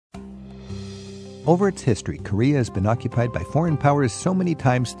Over its history, Korea has been occupied by foreign powers so many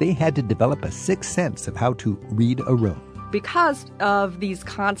times they had to develop a sixth sense of how to read a room. Because of these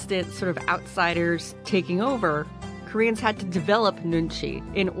constant sort of outsiders taking over, Koreans had to develop nunchi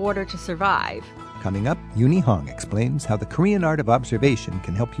in order to survive. Coming up, Uni Hong explains how the Korean art of observation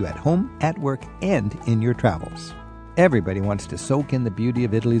can help you at home, at work, and in your travels. Everybody wants to soak in the beauty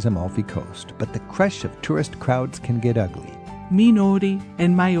of Italy's Amalfi Coast, but the crush of tourist crowds can get ugly. Minori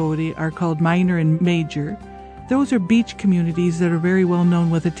and Maiori are called minor and major. Those are beach communities that are very well known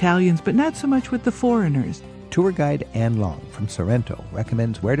with Italians, but not so much with the foreigners. Tour guide Anne Long from Sorrento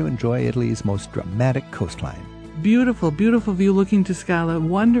recommends where to enjoy Italy's most dramatic coastline. Beautiful, beautiful view looking to Scala.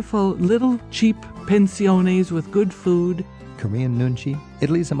 Wonderful little cheap pensiones with good food. Korean nunchi,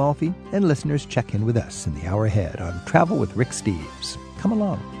 Italy's Amalfi, and listeners check in with us in the hour ahead on Travel with Rick Steves. Come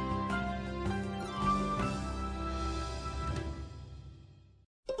along.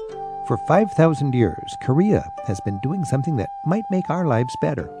 For 5,000 years, Korea has been doing something that might make our lives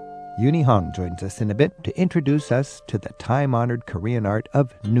better. Uni Hong joins us in a bit to introduce us to the time-honored Korean art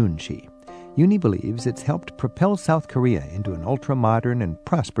of nunchi. Uni believes it's helped propel South Korea into an ultra-modern and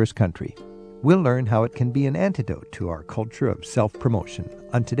prosperous country. We'll learn how it can be an antidote to our culture of self-promotion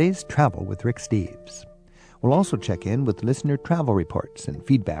on today's Travel with Rick Steves. We'll also check in with listener travel reports and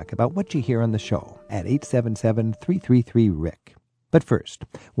feedback about what you hear on the show at 877-333-RICK. But first,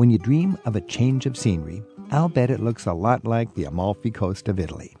 when you dream of a change of scenery, I'll bet it looks a lot like the Amalfi Coast of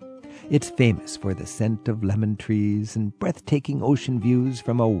Italy. It's famous for the scent of lemon trees and breathtaking ocean views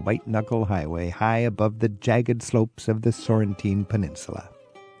from a white-knuckle highway high above the jagged slopes of the Sorrentine Peninsula.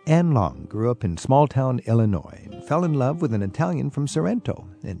 Anne Long grew up in small-town Illinois and fell in love with an Italian from Sorrento,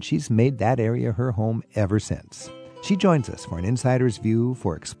 and she's made that area her home ever since. She joins us for an insider's view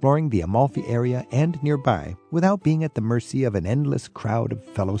for exploring the Amalfi area and nearby without being at the mercy of an endless crowd of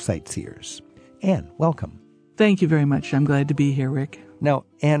fellow sightseers. Anne, welcome. Thank you very much. I'm glad to be here, Rick. Now,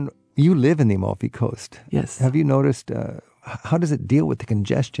 Anne, you live in the Amalfi Coast. Yes. Have you noticed, how does it deal with the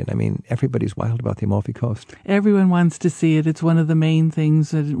congestion? I mean, everybody's wild about the Amalfi Coast. Everyone wants to see it. It's one of the main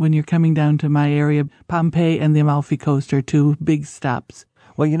things when you're coming down to my area. Pompeii and the Amalfi Coast are two big stops.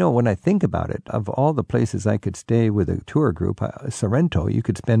 Well, you know, when I think about it, of all the places I could stay with a tour group, Sorrento, you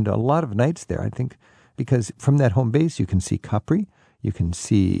could spend a lot of nights there, I think, because from that home base you can see Capri, you can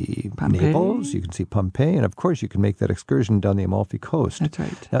see Pompeii. Naples, you can see Pompeii, and of course you can make that excursion down the Amalfi Coast. That's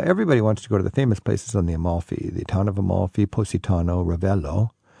right. Now, everybody wants to go to the famous places on the Amalfi, the town of Amalfi, Positano, Ravello,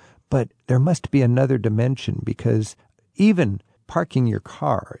 but there must be another dimension because even parking your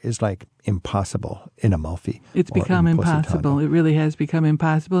car is like impossible in Amalfi. It's become impossible. It really has become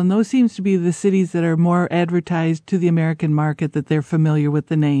impossible. And those seems to be the cities that are more advertised to the American market, that they're familiar with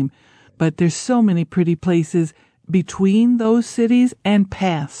the name. But there's so many pretty places between those cities and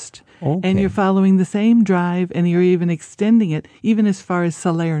past. Okay. And you're following the same drive, and you're even extending it, even as far as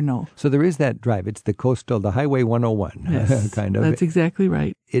Salerno. So there is that drive. It's the Highway 101, yes, kind of. That's exactly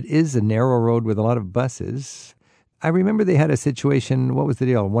right. It is a narrow road with a lot of buses. I remember they had a situation, what was the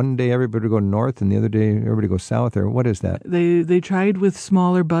deal? One day everybody would go north and the other day everybody go south, or what is that? They tried with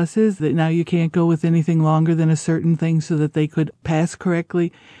smaller buses that now you can't go with anything longer than a certain thing so that they could pass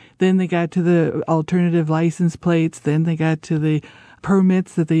correctly. Then they got to the alternative license plates. Then they got to the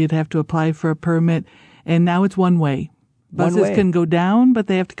permits that they'd have to apply for a permit. And now it's one way. Buses can go down, but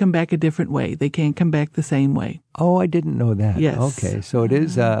they have to come back a different way. They can't come back the same way. Oh, I didn't know that. Yes. Okay, so it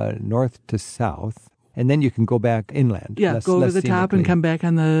is north to south. And then you can go back inland. Yeah, go over the top and come back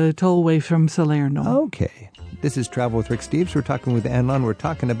on the tollway from Salerno. Okay. This is Travel with Rick Steves. We're talking with Anne Long. We're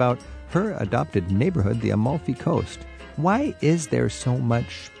talking about her adopted neighborhood, the Amalfi Coast. Why is there so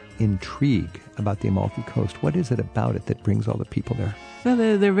much intrigue about the Amalfi Coast? What is it about it that brings all the people there? Well,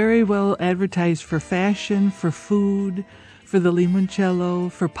 they're very well advertised for fashion, for food, for the limoncello,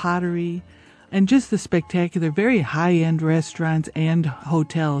 for pottery. And just the spectacular, very high-end restaurants and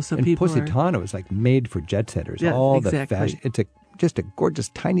hotels. So and people Positano is like made for jet setters. Yeah, all exactly. The fashion. It's just a gorgeous,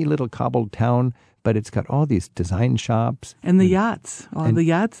 tiny little cobbled town, but it's got all these design shops. And the yachts. The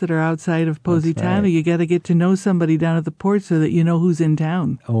yachts that are outside of Positano. Right. You got to get to know somebody down at the port so that you know who's in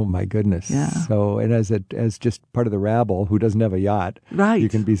town. Oh, my goodness. Yeah. So, and as just part of the rabble who doesn't have a yacht, right, you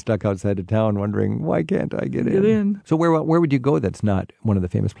can be stuck outside of town wondering, why can't I get in? So where would you go that's not one of the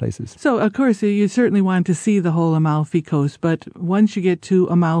famous places? So, of course, you certainly want to see the whole Amalfi Coast, but once you get to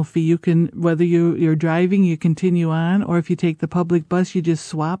Amalfi, you can, whether you're driving, you continue on, or if you take the public bus, you just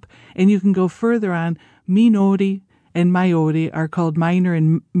swap, and you can go further on. Minori and Maiori are called minor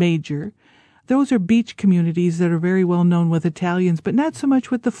and major. Those are beach communities that are very well known with Italians, but not so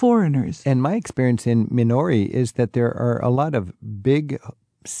much with the foreigners. And my experience in Minori is that there are a lot of big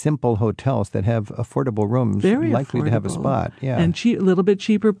simple hotels that have affordable rooms, Very likely to have a affordable. spot. Yeah. And a little bit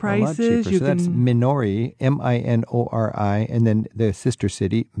cheaper prices. A lot cheaper. So that's Minori, Minori, and then the sister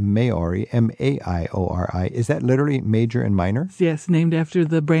city, Maori, Maiori. Is that literally major and minor? Yes, named after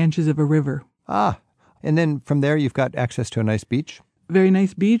the branches of a river. Ah, and then from there you've got access to a nice beach. Very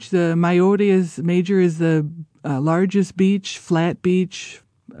nice beach. The Major is the largest beach, flat beach,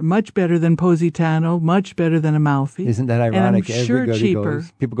 much better than Positano, much better than Amalfi. Isn't that ironic? And I'm sure cheaper.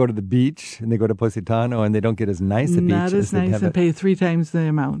 People go to the beach and they go to Positano and they don't get as nice a beach. Not as nice and pay 3 times the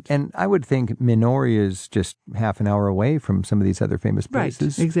amount. And I would think Minori is just half an hour away from some of these other famous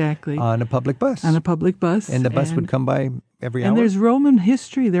places. Right, exactly. On a public bus. On a public bus. And the bus would come by every hour. And there's Roman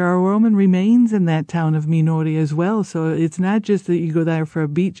history. There are Roman remains in that town of Minori as well. So it's not just that you go there for a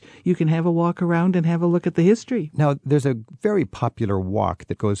beach. You can have a walk around and have a look at the history. Now, there's a very popular walk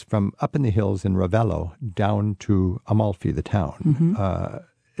that goes from up in the hills in Ravello down to Amalfi, the town.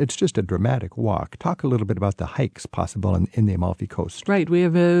 It's just a dramatic walk. Talk a little bit about the hikes possible in the Amalfi Coast. Right. We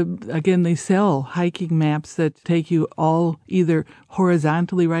have, again, they sell hiking maps that take you all either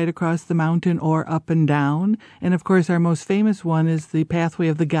horizontally right across the mountain or up and down. And, of course, our most famous one is the Pathway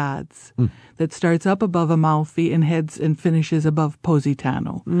of the Gods that starts up above Amalfi and heads and finishes above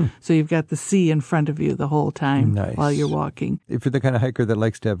Positano. So you've got the sea in front of you the whole time while you're walking. If you're the kind of hiker that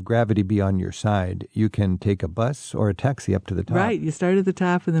likes to have gravity be on your side, you can take a bus or a taxi up to the top. Right. You start at the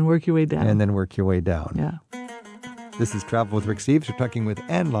top and then work your way down. And then work your way down. Yeah. This is Travel with Rick Steves. We're talking with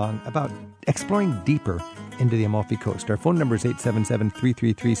Anne Long about exploring deeper into the Amalfi Coast. Our phone number is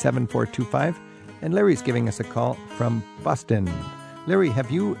 877-333-7425. And Larry's giving us a call from Boston. Larry, have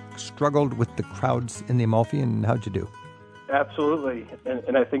you struggled with the crowds in the Amalfi, and how'd you do? Absolutely.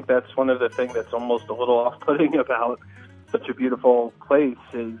 And I think that's one of the things that's almost a little off-putting about such a beautiful place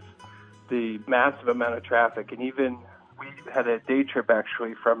is the massive amount of traffic. And even we had a day trip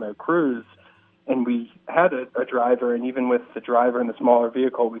actually from a cruise, and we had a driver, and even with the driver in the smaller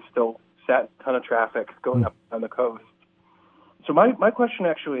vehicle, we still sat a ton of traffic going up on the coast. So my question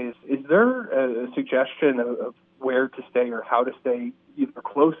actually is there a suggestion of where to stay or how to stay either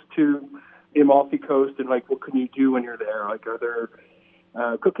close to the Amalfi Coast, and like what can you do when you're there? Like are there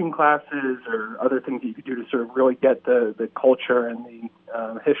cooking classes or other things that you could do to sort of really get the culture and the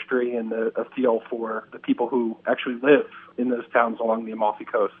history and the feel for the people who actually live in those towns along the Amalfi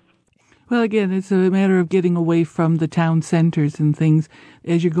Coast? Well, again, it's a matter of getting away from the town centers and things.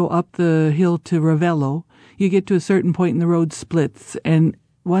 As you go up the hill to Ravello, you get to a certain point and the road splits, and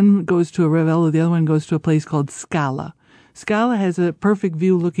one goes to a Ravello, the other one goes to a place called Scala. Scala has a perfect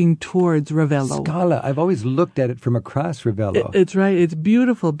view looking towards Ravello. Scala. I've always looked at it from across Ravello. It's right. It's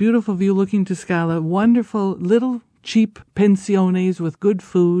beautiful, beautiful view looking to Scala. Wonderful little cheap pensiones with good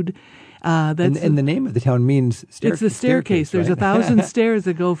food. And the name of the town means it's the staircase. There's right? 1,000 stairs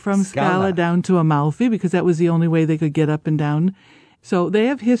that go from Scala down to Amalfi because that was the only way they could get up and down. So they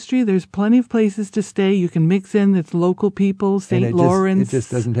have history. There's plenty of places to stay. You can mix in. It's local people, St. Lawrence. It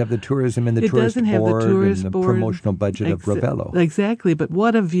just doesn't have the tourism and the tourist board and the promotional budget of Ravello. Exactly. But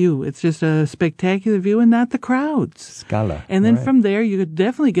what a view. It's just a spectacular view and not the crowds. Scala. And then from there, you could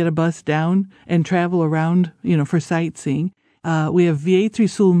definitely get a bus down and travel around, for sightseeing. We have Vietri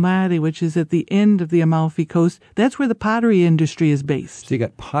sul Mare, which is at the end of the Amalfi Coast. That's where the pottery industry is based. So you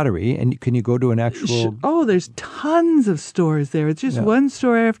got pottery, and can you go to an actual... Oh, there's tons of stores there. It's just one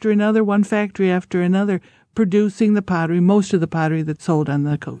store after another, one factory after another, producing the pottery, most of the pottery that's sold on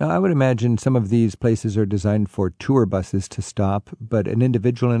the coast. Now, I would imagine some of these places are designed for tour buses to stop, but an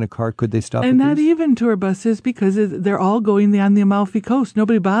individual in a car, could they stop? And not even tour buses, because they're all going on the Amalfi Coast.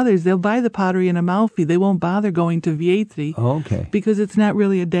 Nobody bothers. They'll buy the pottery in Amalfi. They won't bother going to Vietri. Oh, okay. Because it's not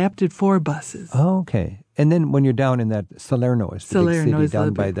really adapted for buses. Oh, okay. And then when you're down in that Salerno, is the big city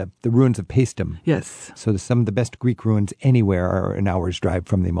down by the ruins of Paestum. Yes. So some of the best Greek ruins anywhere are an hour's drive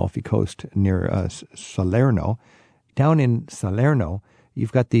from the Amalfi Coast near Salerno. Down in Salerno,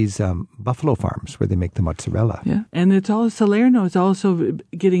 you've got these buffalo farms where they make the mozzarella. Yeah, and Salerno is also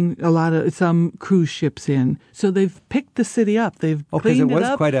getting some cruise ships in. So they've picked the city up. They've cleaned it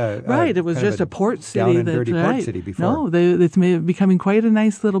up. Quite a right. It was just a port city. Down and dirty port city before. No, it's becoming quite a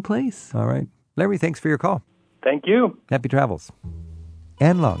nice little place. All right. Larry, thanks for your call. Thank you. Happy travels.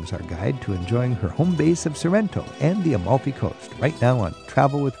 Anne Long's our guide to enjoying her home base of Sorrento and the Amalfi Coast right now on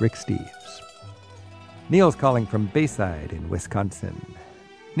Travel with Rick Steves. Neil's calling from Bayside in Wisconsin.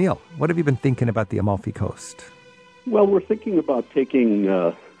 Neil, what have you been thinking about the Amalfi Coast? Well, we're thinking about taking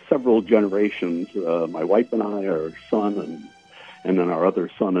several generations, my wife and I, our son, and then our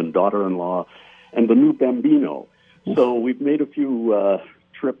other son and daughter-in-law, and the new Bambino. So we've made a few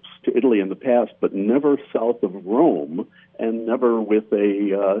trips to Italy in the past, but never south of Rome and never with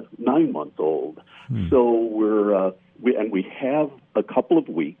a 9-month-old. So we have a couple of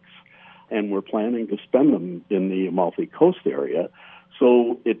weeks, and we're planning to spend them in the Amalfi Coast area.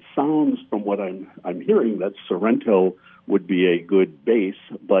 So it sounds, from what I'm hearing, that Sorrento would be a good base,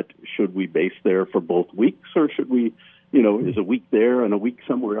 but should we base there for both weeks, or should we, is a week there and a week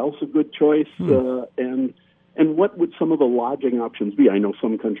somewhere else a good choice? And what would some of the lodging options be? I know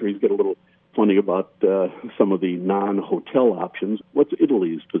some countries get a little funny about some of the non-hotel options. What's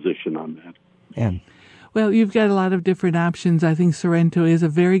Italy's position on that? And Well, you've got a lot of different options. I think Sorrento is a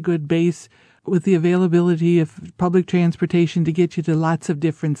very good base with the availability of public transportation to get you to lots of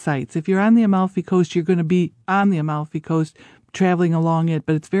different sites. If you're on the Amalfi Coast, you're going to be on the Amalfi Coast traveling along it,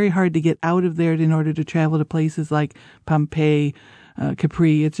 but it's very hard to get out of there in order to travel to places like Pompeii,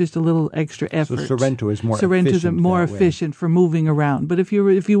 Capri. It's just a little extra effort. So Sorrento is more Sorrento's efficient more that way. efficient for moving around. But if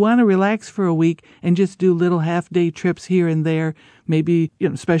you want to relax for a week and just do little half-day trips here and there, maybe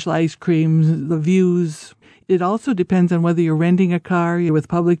special ice creams, the views. It also depends on whether you're renting a car, you're with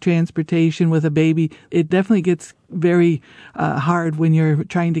public transportation, with a baby. It definitely gets very hard when you're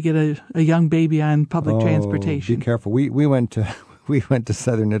trying to get a young baby on public transportation. Be careful. We went to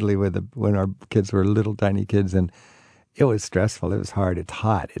southern Italy when our kids were little tiny kids, and it was stressful. It was hard. It's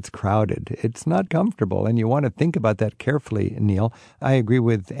hot. It's crowded. It's not comfortable, and you want to think about that carefully, Neil. I agree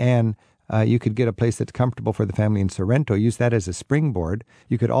with Anne. You could get a place that's comfortable for the family in Sorrento. Use that as a springboard.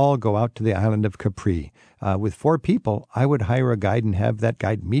 You could all go out to the island of Capri. With 4 people, I would hire a guide and have that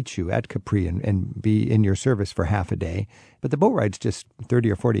guide meet you at Capri and be in your service for half a day. But the boat ride's just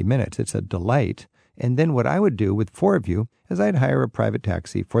 30 or 40 minutes. It's a delight. And then what I would do with 4 of you is I'd hire a private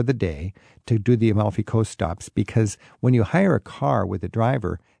taxi for the day to do the Amalfi Coast stops, because when you hire a car with a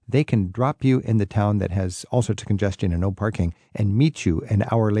driver, they can drop you in the town that has all sorts of congestion and no parking and meet you an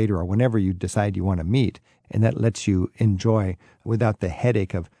hour later or whenever you decide you want to meet. And that lets you enjoy without the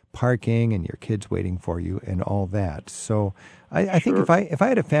headache of parking and your kids waiting for you and all that. So I think if I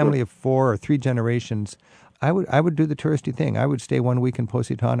had a family of 4 or 3 generations, I would do the touristy thing. I would stay 1 week in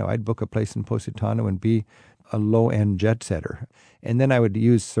Positano. I'd book a place in Positano and be a low-end jet setter. And then I would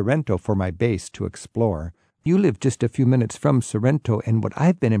use Sorrento for my base to explore. You live just a few minutes from Sorrento, and what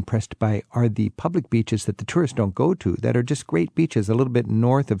I've been impressed by are the public beaches that the tourists don't go to that are just great beaches a little bit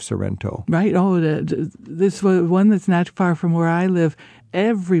north of Sorrento. Right. Oh, this one that's not far from where I live.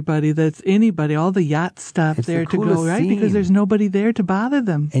 Anybody, all the yachts stop It's there the to go, coolest right? scene. Because there's nobody there to bother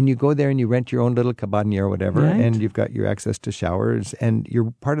them. And you go there and you rent your own little cabana or whatever, Right. and you've got your access to showers, and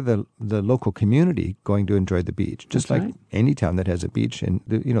you're part of the local community going to enjoy the beach, just That's like right. any town that has a beach, and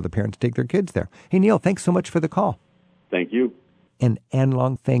the parents take their kids there. Hey, Neil, thanks so much for the call. Thank you. And Anne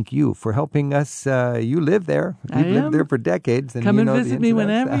Long, thank you for helping us. You live there. You've lived there for decades. And Come you and know the visit me ins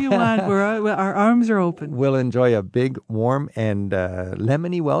and outs. whenever you want. Our arms are open. We'll enjoy a big, warm, and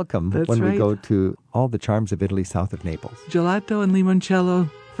lemony welcome That's when we right. go to all the charms of Italy south of Naples. Gelato and limoncello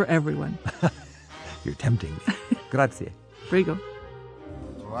for everyone. You're tempting me. Grazie. Prego.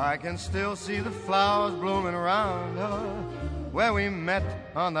 Oh, I can still see the flowers blooming around her where we met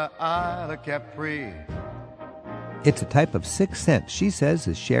on the Isle of Capri. It's a type of sixth sense she says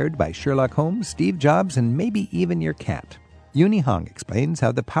is shared by Sherlock Holmes, Steve Jobs, and maybe even your cat. Uni Hong explains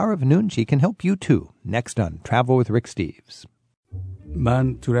how the power of Nunchi can help you too. Next on Travel with Rick Steves.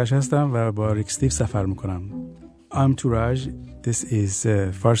 من تورج هستم و با ریک استیو سفر میکنم. I'm Turaj. This is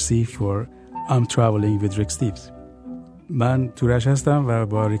Farsi for I'm traveling with Rick Steves. من تورج هستم و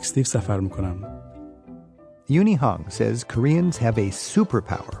با ریک استیو سفر میکنم. Uni Hong says Koreans have a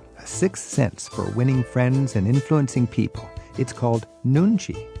superpower, a sixth sense for winning friends and influencing people. It's called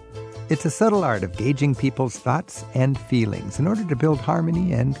Nunchi. It's a subtle art of gauging people's thoughts and feelings in order to build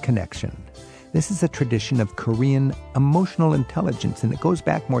harmony and connection. This is a tradition of Korean emotional intelligence, and it goes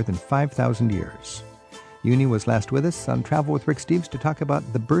back more than 5,000 years. Uni was last with us on Travel with Rick Steves to talk about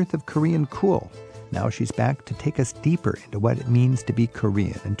the birth of Korean cool. Now she's back to take us deeper into what it means to be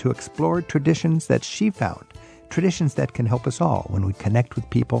Korean and to explore traditions that she found, traditions that can help us all when we connect with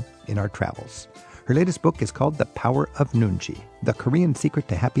people in our travels. Her latest book is called The Power of Nunchi, The Korean Secret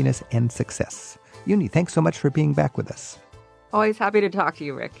to Happiness and Success. Uni, thanks so much for being back with us. Always happy to talk to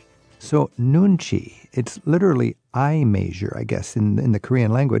you, Rick. So Nunchi, it's literally eye measure, I guess, in the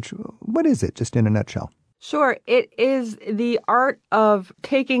Korean language. What is it, just in a nutshell? Sure, it is the art of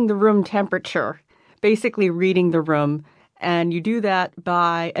taking the room temperature, basically reading the room. And you do that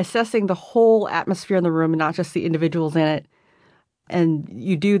by assessing the whole atmosphere in the room and not just the individuals in it. And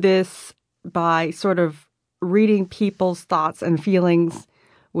you do this by sort of reading people's thoughts and feelings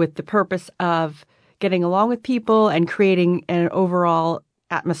with the purpose of getting along with people and creating an overall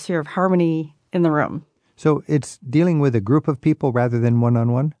atmosphere of harmony in the room. So it's dealing with a group of people rather than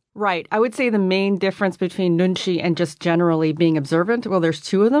one-on-one? Right. I would say the main difference between nunchi and just generally being observant, well, there's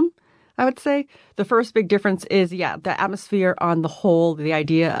two of them, I would say. The first big difference is, the atmosphere on the whole, the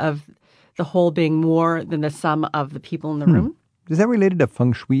idea of the whole being more than the sum of the people in the room. Is that related to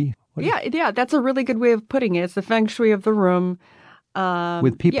feng shui? Yeah, that's a really good way of putting it. It's the feng shui of the room.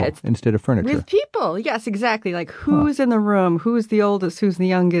 With people instead of furniture. With people, yes, exactly. Like who's in the room, who's the oldest, who's the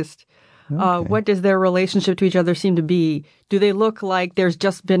youngest, what does their relationship to each other seem to be? Do they look like there's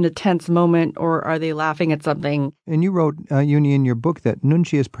just been a tense moment, or are they laughing at something? And you wrote, Uni, in your book that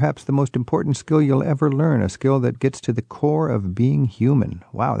nunchi is perhaps the most important skill you'll ever learn, a skill that gets to the core of being human.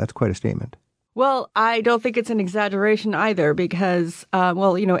 Wow, that's quite a statement. Well, I don't think it's an exaggeration either because,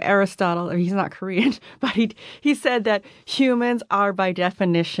 Aristotle, he's not Korean, but he said that humans are by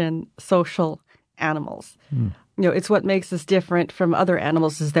definition social animals. It's what makes us different from other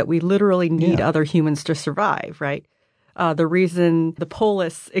animals is that we literally need other humans to survive, right? The reason the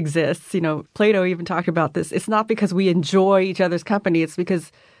polis exists, Plato even talked about this, it's not because we enjoy each other's company. It's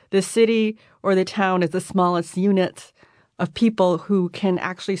because the city or the town is the smallest unit of people who can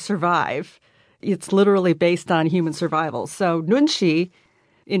actually survive. It's literally based on human survival. So nunchi,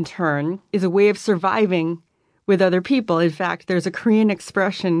 in turn, is a way of surviving with other people. In fact, there's a Korean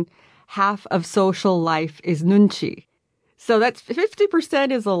expression, half of social life is nunchi. So that's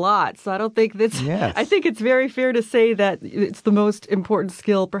 50% is a lot. So I don't think that's, I think it's very fair to say that it's the most important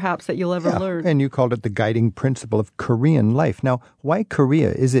skill perhaps that you'll ever learn. And you called it the guiding principle of Korean life. Now, why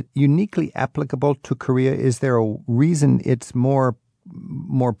Korea? Is it uniquely applicable to Korea? Is there a reason it's more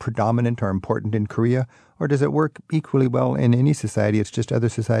predominant or important in Korea? Or does it work equally well in any society? It's just other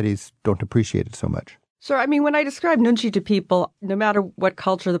societies don't appreciate it so much. Sure. I mean, when I describe nunchi to people, no matter what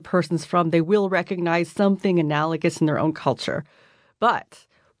culture the person's from, they will recognize something analogous in their own culture. But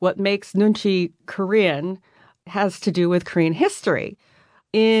what makes nunchi Korean has to do with Korean history.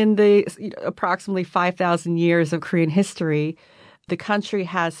 In the approximately 5,000 years of Korean history, the country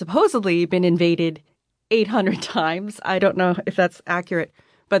has supposedly been invaded 800 times. I don't know if that's accurate,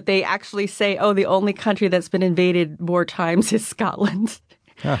 but they actually say, the only country that's been invaded more times is Scotland.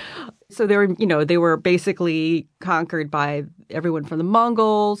 So they were basically conquered by everyone from the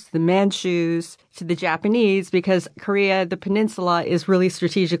Mongols, the Manchus, to the Japanese, because Korea, the peninsula, is really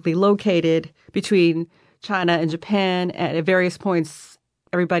strategically located between China and Japan. And at various points,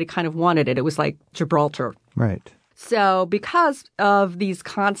 everybody kind of wanted it. It was like Gibraltar. Right. So because of these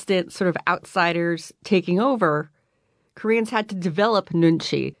constant sort of outsiders taking over, Koreans had to develop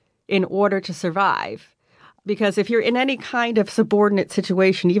nunchi in order to survive. Because if you're in any kind of subordinate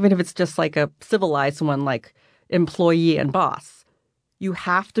situation, even if it's just like a civilized one, like employee and boss, you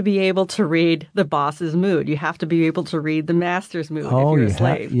have to be able to read the boss's mood. You have to be able to read the master's mood if you're a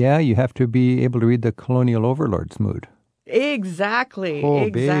slave. You have to be able to read the colonial overlord's mood. Exactly. Oh,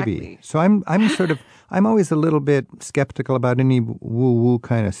 exactly. Baby. So I'm always a little bit skeptical about any woo-woo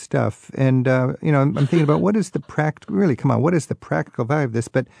kind of stuff. And, I'm thinking about what is the practical value of this?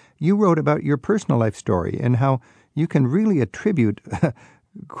 But you wrote about your personal life story and how you can really attribute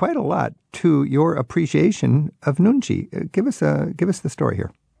quite a lot to your appreciation of nunchi. Give us the story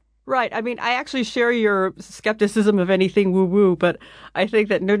here. Right. I mean, I actually share your skepticism of anything woo-woo, but I think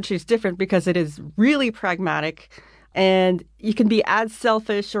that nunchi is different because it is really pragmatic. And you can be as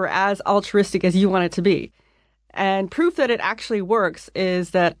selfish or as altruistic as you want it to be. And proof that it actually works is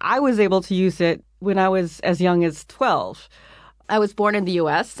that I was able to use it when I was as young as 12. I was born in the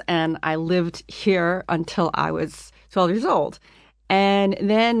U.S. and I lived here until I was 12 years old. And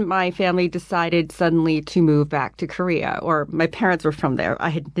then my family decided suddenly to move back to Korea, or my parents were from there. I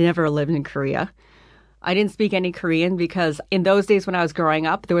had never lived in Korea. I didn't speak any Korean because in those days when I was growing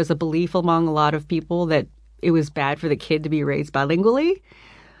up, there was a belief among a lot of people that it was bad for the kid to be raised bilingually.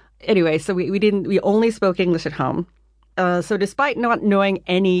 Anyway, so we only spoke English at home. So despite not knowing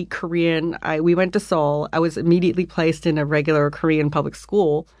any Korean, we went to Seoul. I was immediately placed in a regular Korean public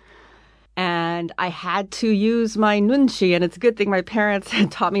school. And I had to use my nunchi. And it's a good thing my parents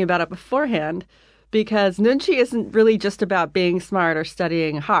had taught me about it beforehand, because nunchi isn't really just about being smart or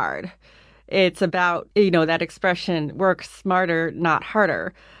studying hard. It's about, that expression, work smarter, not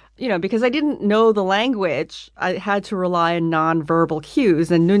harder. Because I didn't know the language, I had to rely on nonverbal cues,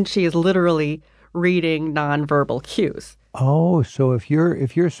 and nunchi is literally reading nonverbal cues. Oh, so if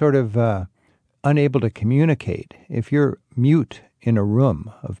you're sort of unable to communicate, if you're mute in a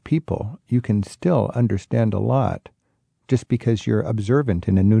room of people, you can still understand a lot just because you're observant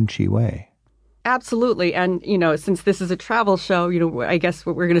in a nunchi way. Absolutely. And, since this is a travel show, I guess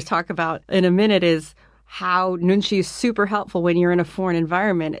what we're going to talk about in a minute is how Nunchi is super helpful when you're in a foreign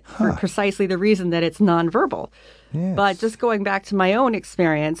environment for precisely the reason that it's nonverbal. Yes. But just going back to my own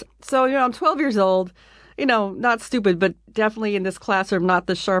experience, so, I'm 12 years old, not stupid, but definitely in this classroom, not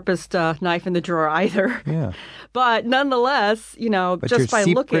the sharpest knife in the drawer either. Yeah. But nonetheless, But just your by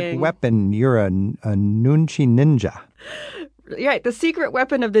secret looking. weapon, you're a Nunchi ninja. Right, the secret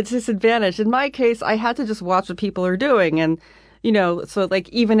weapon of the disadvantage. In my case, I had to just watch what people are doing. And, so like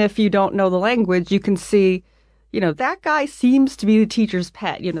even if you don't know the language, you can see, that guy seems to be the teacher's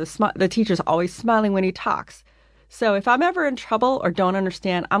pet. The teacher's always smiling when he talks. So if I'm ever in trouble or don't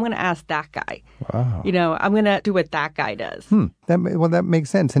understand, I'm going to ask that guy. Wow. I'm going to do what that guy does. That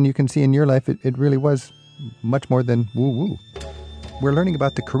makes sense. And you can see in your life, it really was much more than woo-woo. We're learning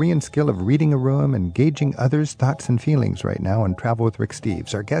about the Korean skill of reading a room and gauging others' thoughts and feelings right now on Travel with Rick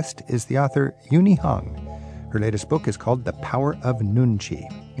Steves. Our guest is the author Uni Hong. Her latest book is called The Power of Nunchi,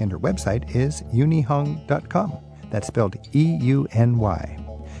 and her website is unihong.com. That's spelled E-U-N-Y.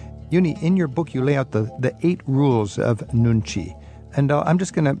 Uni, in your book, you lay out the 8 rules of Nunchi. And I'm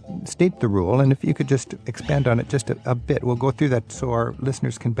just going to state the rule, and if you could just expand on it just a bit, we'll go through that so our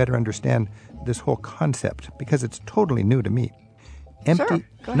listeners can better understand this whole concept, because it's totally new to me. Sure. Go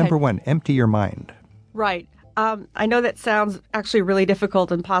ahead. Number 1, empty your mind. Right. I know that sounds actually really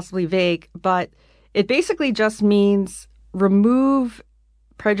difficult and possibly vague, but it basically just means remove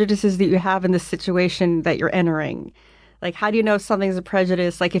prejudices that you have in the situation that you're entering. Like, how do you know if something's a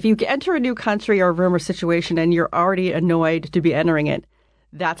prejudice? Like, if you enter a new country or room or situation and you're already annoyed to be entering it,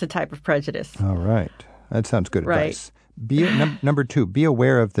 that's a type of prejudice. All right. That sounds good Right. advice. Number 2, be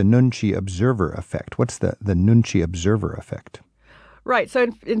aware of the Nunchi observer effect. What's the Nunchi observer effect? Right. So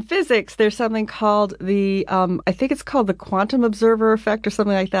in physics, there's something called I think it's called the quantum observer effect or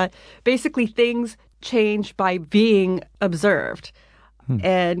something like that. Basically, things change by being observed.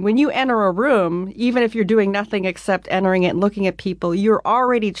 And when you enter a room, even if you're doing nothing except entering it and looking at people, you're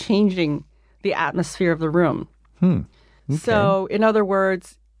already changing the atmosphere of the room. Okay. So, in other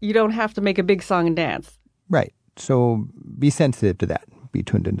words, you don't have to make a big song and dance. Right. So be sensitive to that. Be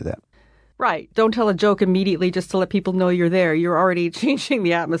tuned into that. Right. Don't tell a joke immediately just to let people know you're there. You're already changing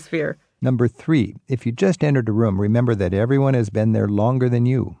the atmosphere. Number 3, if you just entered a room, remember that everyone has been there longer than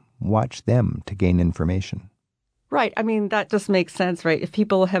you. Watch them to gain information. Right. I mean, that just makes sense, right? If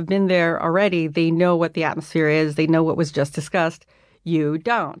people have been there already, they know what the atmosphere is. They know what was just discussed. You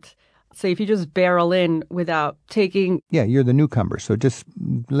don't. So if you just barrel in without taking... Yeah, you're the newcomer, so just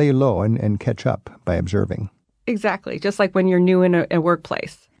lay low and catch up by observing. Exactly. Just like when you're new in a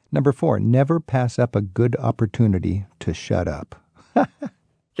workplace. Number 4, never pass up a good opportunity to shut up.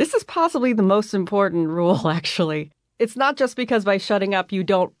 This is possibly the most important rule, actually. It's not just because by shutting up you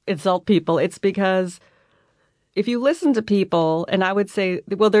don't insult people. It's because if you listen to people, and I would say,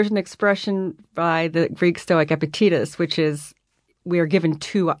 well, there's an expression by the Greek Stoic Epictetus, which is, we are given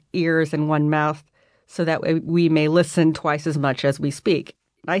 2 ears and 1 mouth so that we may listen twice as much as we speak.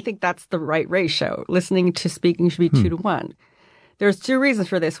 I think that's the right ratio. Listening to speaking should be 2 to 1. There's 2 reasons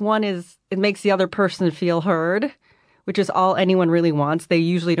for this. One is it makes the other person feel heard, which is all anyone really wants. They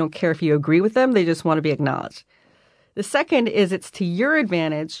usually don't care if you agree with them. They just want to be acknowledged. The second is it's to your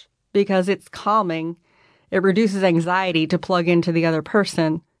advantage because it's calming. It reduces anxiety to plug into the other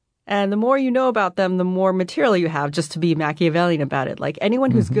person. And the more you know about them, the more material you have just to be Machiavellian about it. Like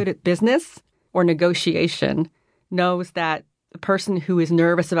anyone who's good at business or negotiation knows that the person who is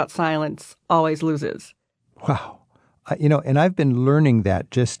nervous about silence always loses. Wow. And I've been learning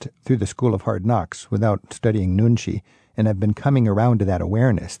that just through the School of Hard Knocks without studying Nunchi. And I've been coming around to that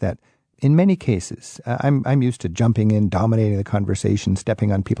awareness that in many cases, I'm used to jumping in, dominating the conversation,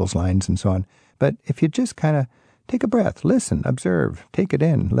 stepping on people's lines and so on. But if you just kind of take a breath, listen, observe, take it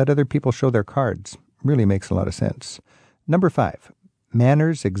in, let other people show their cards, really makes a lot of sense. Number 5,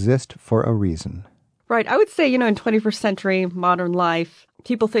 manners exist for a reason. Right. I would say, in 21st century modern life,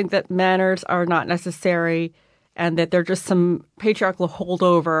 people think that manners are not necessary and that they're just some patriarchal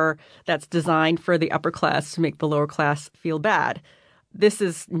holdover that's designed for the upper class to make the lower class feel bad. This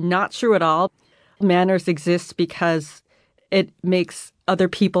is not true at all. Manners exist because it makes other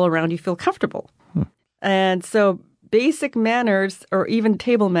people around you feel comfortable. And so basic manners or even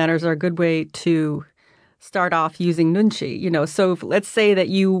table manners are a good way to start off using Nunchi. So let's say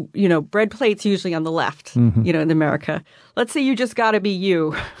that bread plates usually on the left, in America. Let's say you just got to be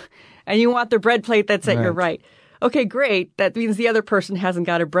you and you want the bread plate that's at your right. Okay, great. That means the other person hasn't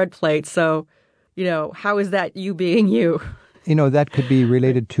got a bread plate. So, how is that you being you? That could be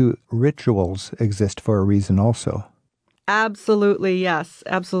related to rituals exist for a reason also. Absolutely, yes.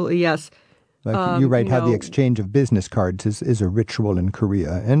 Absolutely, yes. Like you write how the exchange of business cards is a ritual in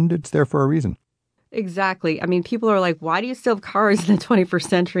Korea, and it's there for a reason. Exactly. I mean, people are like, why do you still have cards in the 21st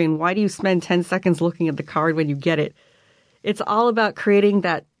century? And why do you spend 10 seconds looking at the card when you get it? It's all about creating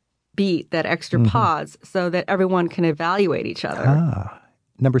that beat, that extra pause, so that everyone can evaluate each other.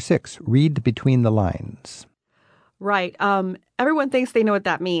 Number 6, read between the lines. Right. Everyone thinks they know what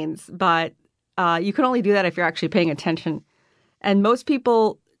that means, but you can only do that if you're actually paying attention. And most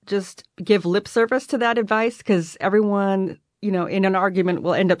people just give lip service to that advice because everyone, in an argument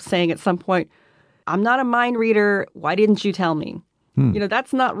will end up saying at some point, I'm not a mind reader. Why didn't you tell me?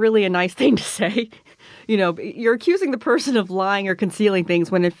 That's not really a nice thing to say. You're accusing the person of lying or concealing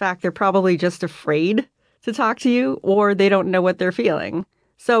things when in fact they're probably just afraid to talk to you or they don't know what they're feeling.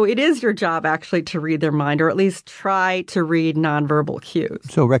 So it is your job actually to read their mind or at least try to read nonverbal cues.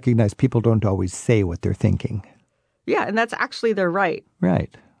 So recognize people don't always say what they're thinking. Yeah, and that's actually their right.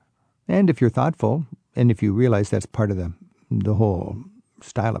 Right. And if you're thoughtful and if you realize that's part of the whole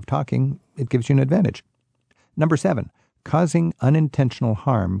style of talking, it gives you an advantage. Number 7, causing unintentional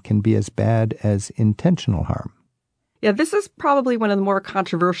harm can be as bad as intentional harm. Yeah, this is probably one of the more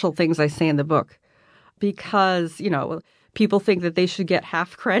controversial things I say in the book because, people think that they should get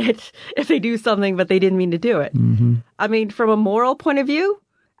half credit if they do something, but they didn't mean to do it. I mean, from a moral point of view,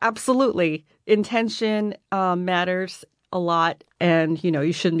 absolutely. Intention matters a lot, and,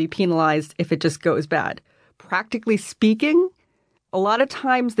 you shouldn't be penalized if it just goes bad. Practically speaking, a lot of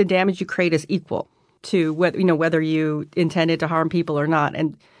times the damage you create is equal to whether you intended to harm people or not.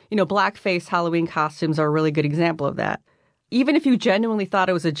 And, blackface Halloween costumes are a really good example of that. Even if you genuinely thought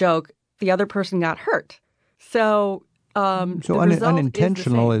it was a joke, the other person got hurt. So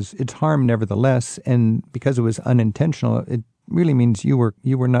unintentional is it's harm nevertheless. And because it was unintentional, it really means you were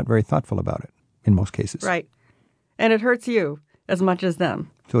not very thoughtful about it in most cases. Right. And it hurts you as much as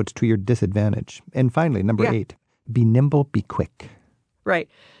them. So it's to your disadvantage. And finally, number 8, be nimble, be quick. Right.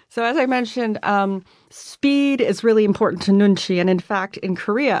 So as I mentioned, speed is really important to nunchi. And in fact, in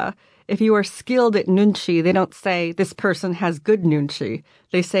Korea, if you are skilled at nunchi, they don't say this person has good nunchi.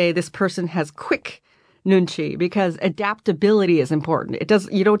 They say this person has quick nunchi because adaptability is important.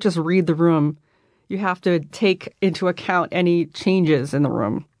 You don't just read the room. You have to take into account any changes in the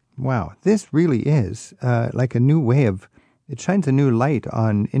room. Wow. This really is like a new way it shines a new light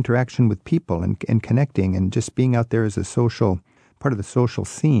on interaction with people and connecting and just being out there as part of the social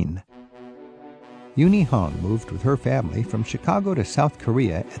scene. Yoonhee Hong moved with her family from Chicago to South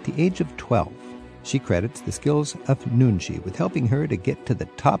Korea at the age of 12. She credits the skills of nunchi with helping her to get to the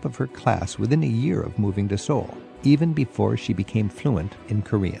top of her class within a year of moving to Seoul, even before she became fluent in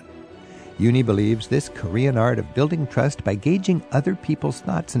Korean. Yoonhee believes this Korean art of building trust by gauging other people's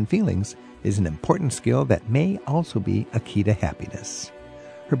thoughts and feelings is an important skill that may also be a key to happiness.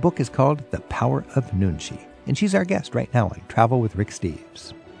 Her book is called The Power of Nunchi, and she's our guest right now on Travel with Rick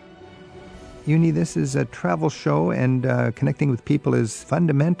Steves. Yoonhee, this is a travel show, and connecting with people is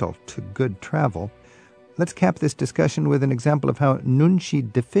fundamental to good travel. Let's cap this discussion with an example of how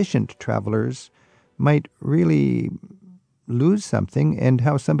nunchi-deficient travelers might really lose something and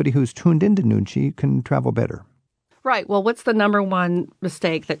how somebody who's tuned into nunchi can travel better. Right. Well, what's the number one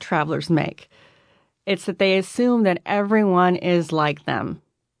mistake that travelers make? It's that they assume that everyone is like them.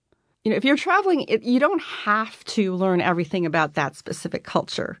 If you're traveling, you don't have to learn everything about that specific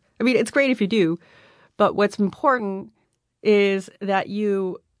culture. I mean, it's great if you do, but what's important is that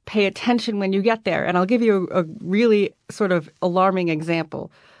you pay attention when you get there. And I'll give you a really sort of alarming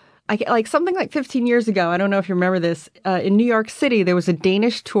example. Like something like 15 years ago, I don't know if you remember this, in New York City, there was a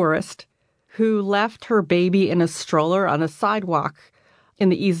Danish tourist who left her baby in a stroller on a sidewalk in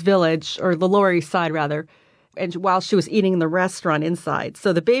the East Village, or the Lower East Side, rather, and while she was eating in the restaurant inside.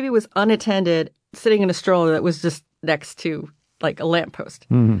 So the baby was unattended, sitting in a stroller that was just next to, like, a lamppost.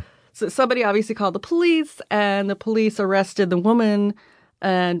 Mm-hmm. So somebody obviously called the police, and the police arrested the woman,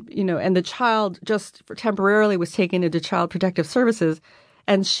 and the child just temporarily was taken into Child Protective Services.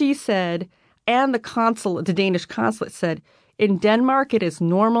 And she said, and the Danish consulate said, in Denmark, it is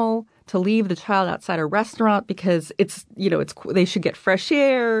normal to leave the child outside a restaurant because they should get fresh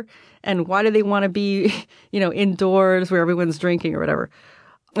air. And why do they want to be, indoors where everyone's drinking or whatever?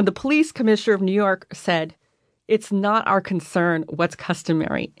 And the police commissioner of New York said, it's not our concern what's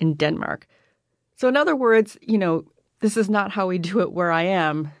customary in Denmark. So in other words, this is not how we do it where I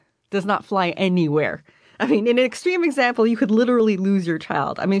am. Does not fly anywhere. I mean, in an extreme example, you could literally lose your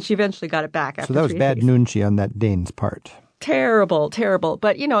child. I mean, she eventually got it back after 3 days. So that was bad nunchi on that Dane's part. Terrible, terrible.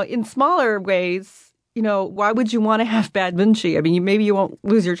 But, in smaller ways, why would you want to have bad nunchi? I mean, maybe you won't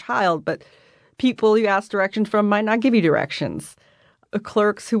lose your child, but people you ask directions from might not give you directions.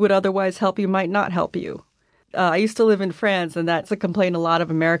 Clerks who would otherwise help you might not help you. I used to live in France, and that's a complaint a lot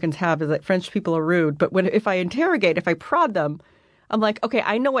of Americans have, is that French people are rude. But if I prod them, I'm like, okay,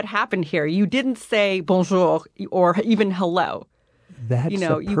 I know what happened here. You didn't say bonjour or even hello. That's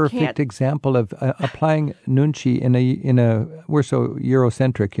a perfect example of applying nunchi in a. We're so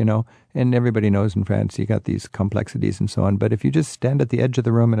Eurocentric, and everybody knows in France you got these complexities and so on. But if you just stand at the edge of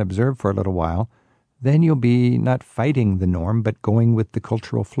the room and observe for a little while, then you'll be not fighting the norm, but going with the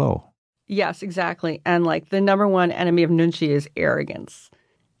cultural flow. Yes, exactly. And like the number one enemy of nunchi is arrogance,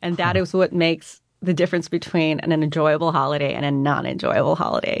 and that is what makes the difference between an enjoyable holiday and a non-enjoyable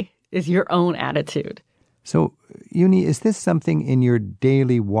holiday is your own attitude. So, Uni, is this something in your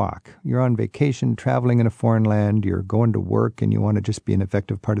daily walk? You're on vacation, traveling in a foreign land, you're going to work, and you want to just be an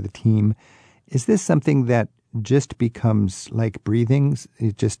effective part of the team. Is this something that just becomes like breathing,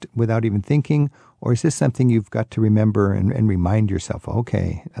 just without even thinking? Or is this something you've got to remember and remind yourself,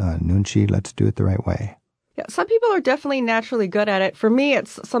 okay, nunchi, let's do it the right way? Yeah, some people are definitely naturally good at it. For me,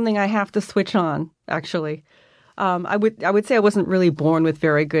 it's something I have to switch on, actually. I would say I wasn't really born with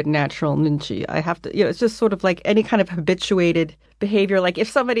very good natural nunchi. I have to, it's just sort of like any kind of habituated behavior. Like if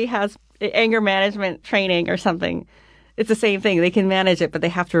somebody has anger management training or something, it's the same thing. They can manage it, but they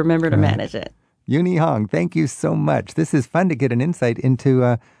have to remember to manage it. Uni Hong, thank you so much. This is fun to get an insight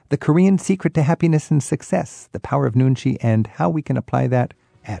into the Korean secret to happiness and success, the power of nunchi, and how we can apply that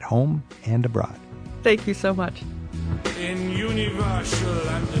at home and abroad. Thank you so much. In universal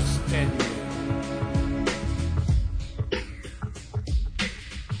understanding.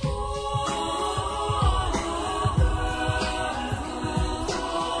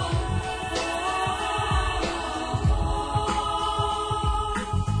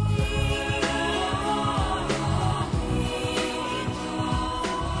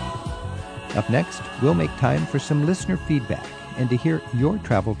 Up next, we'll make time for some listener feedback and to hear your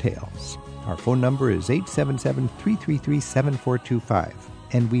travel tales. Our phone number is 877-333-7425,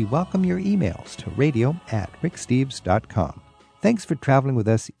 and we welcome your emails to radio@ricksteves.com. Thanks for traveling with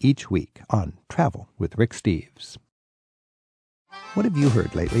us each week on Travel with Rick Steves. What have you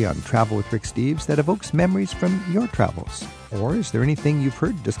heard lately on Travel with Rick Steves that evokes memories from your travels? Or is there anything you've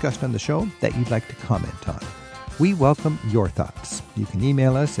heard discussed on the show that you'd like to comment on? We welcome your thoughts. You can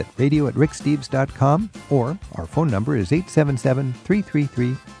email us at radio@ricksteves.com, or our phone number is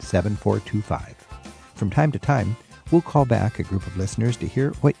 877-333-7425. From time to time, we'll call back a group of listeners to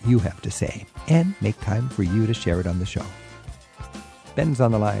hear what you have to say and make time for you to share it on the show. Ben's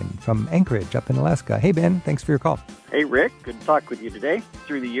on the line from Anchorage up in Alaska. Hey, Ben, thanks for your call. Hey, Rick. Good to talk with you today.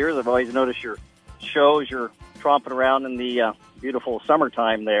 Through the years, I've always noticed your shows. You're tromping around in the beautiful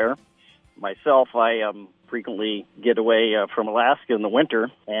summertime there. Myself, I frequently get away from Alaska in the winter,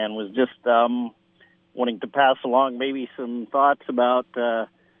 and was just wanting to pass along maybe some thoughts about the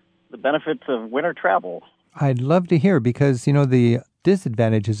benefits of winter travel. I'd love to hear, because, the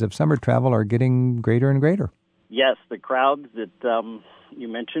disadvantages of summer travel are getting greater and greater. Yes, the crowds that you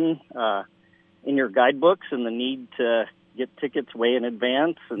mentioned in your guidebooks and the need to get tickets way in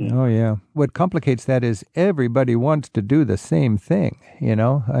advance. Oh, yeah. What complicates that is everybody wants to do the same thing,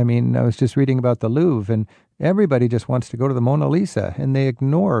 I mean, I was just reading about the Louvre, and everybody just wants to go to the Mona Lisa, and they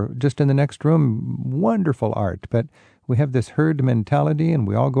ignore, just in the next room, wonderful art. But we have this herd mentality, and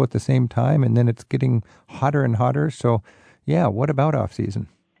we all go at the same time, and then it's getting hotter and hotter. So, yeah, what about off-season?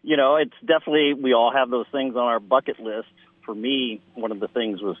 It's definitely, we all have those things on our bucket list. For me, one of the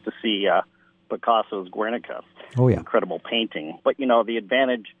things was to see Picasso's Guernica. Oh, yeah. Incredible painting. But, the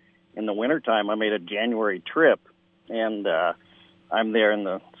advantage in the wintertime, I made a January trip, and I'm there in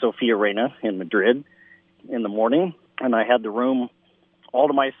the Sofia Reina in Madrid in the morning, and I had the room all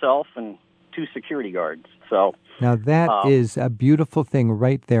to myself and 2 security guards. So now that is a beautiful thing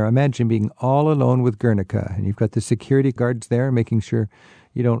right there. Imagine being all alone with Guernica, and you've got the security guards there making sure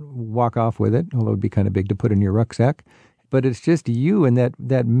you don't walk off with it, although it'd be kind of big to put in your rucksack. But it's just you and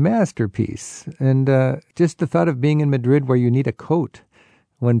that masterpiece. And just the thought of being in Madrid where you need a coat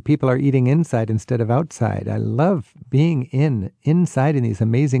when people are eating inside instead of outside. I love being inside in these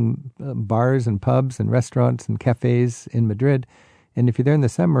amazing bars and pubs and restaurants and cafes in Madrid. And if you're there in the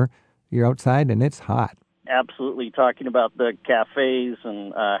summer, you're outside and it's hot. Absolutely. Talking about the cafes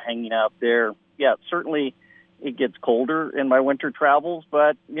and hanging out there. Yeah, certainly it gets colder in my winter travels,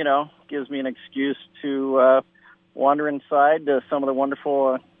 but, gives me an excuse to wander inside some of the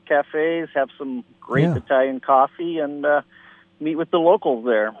wonderful cafes, have some great Italian coffee, and meet with the locals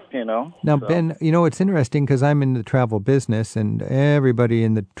there, Now, so. Ben, it's interesting because I'm in the travel business, and everybody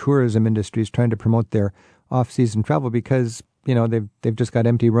in the tourism industry is trying to promote their off-season travel because, they've just got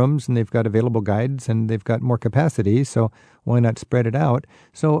empty rooms and they've got available guides and they've got more capacity, so why not spread it out?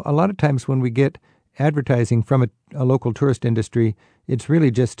 So a lot of times when we get advertising from a local tourist industry, it's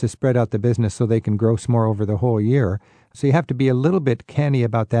really just to spread out the business so they can gross more over the whole year. So you have to be a little bit canny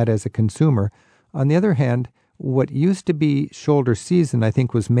about that as a consumer. On the other hand, what used to be shoulder season, I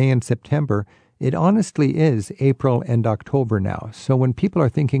think, was May and September. It honestly is April and October now. So when people are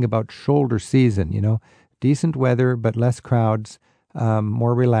thinking about shoulder season, decent weather but less crowds,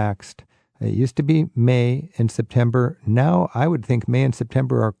 more relaxed. It used to be May and September. Now I would think May and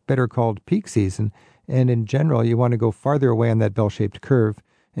September are better called peak season. And in general, you want to go farther away on that bell-shaped curve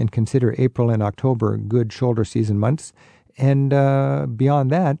and consider April and October good shoulder season months. And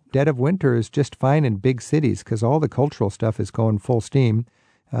beyond that, dead of winter is just fine in big cities because all the cultural stuff is going full steam.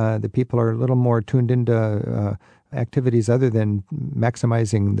 The people are a little more tuned into activities other than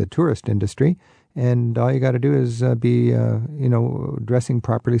maximizing the tourist industry. And all you got to do is be, dressing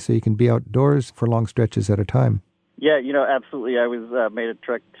properly so you can be outdoors for long stretches at a time. Yeah, absolutely. I was made a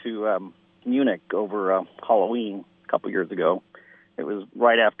trek to Munich over Halloween a couple years ago. It was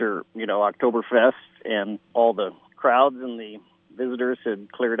right after, Oktoberfest, and all the crowds and the visitors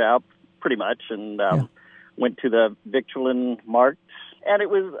had cleared out pretty much, and went to the Victuallen Markt. And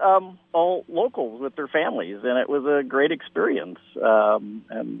it was all locals with their families, and it was a great experience,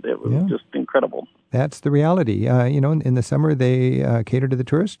 and it was just incredible. That's the reality. In the summer, they cater to the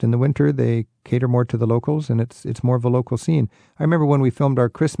tourist. In the winter, they cater more to the locals, and it's more of a local scene. I remember when we filmed our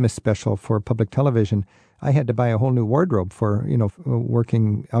Christmas special for public television, I had to buy a whole new wardrobe for,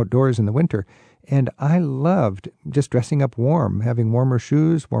 working outdoors in the winter. And I loved just dressing up warm, having warmer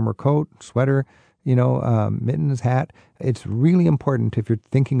shoes, warmer coat, sweater, mittens, hat. It's really important if you're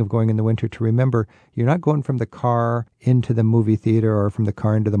thinking of going in the winter to remember you're not going from the car into the movie theater or from the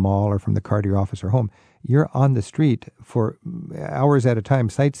car into the mall or from the car to your office or home. You're on the street for hours at a time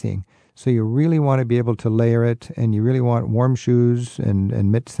sightseeing. So you really want to be able to layer it, and you really want warm shoes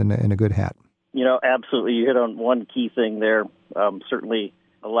and mitts and a good hat. Absolutely. You hit on one key thing there. Certainly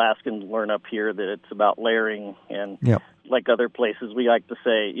Alaskans learn up here that it's about layering, and like other places, we like to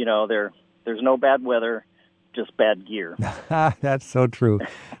say, there's no bad weather, just bad gear. That's so true.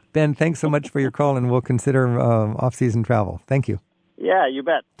 Ben, thanks so much for your call, and we'll consider off-season travel. Thank you. Yeah, you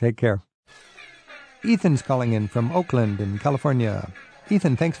bet. Take care. Ethan's calling in from Oakland in California.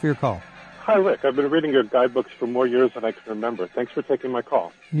 Ethan, thanks for your call. Hi, Rick. I've been reading your guidebooks for more years than I can remember. Thanks for taking my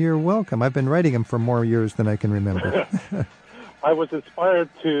call. You're welcome. I've been writing them for more years than I can remember. I was inspired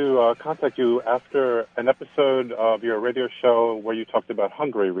to contact you after an episode of your radio show where you talked about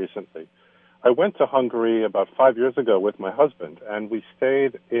Hungary recently. I went to Hungary about 5 years ago with my husband, and we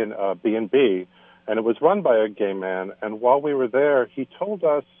stayed in a B&B, and it was run by a gay man. And while we were there, he told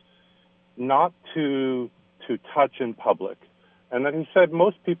us not to touch in public. And then he said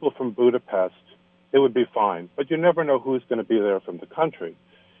most people from Budapest, it would be fine, but you never know who's going to be there from the country.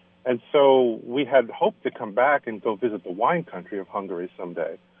 And so we had hoped to come back and go visit the wine country of Hungary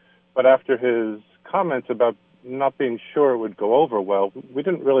someday. But after his comments about not being sure it would go over well, we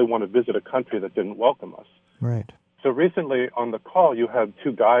didn't really want to visit a country that didn't welcome us. Right. So recently on the call, you had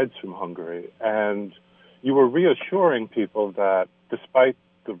two guides from Hungary, and you were reassuring people that despite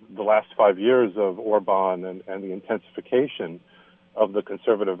the last 5 years of Orban and the intensification of the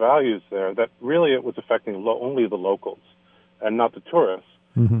conservative values there, that really it was affecting only the locals and not the tourists.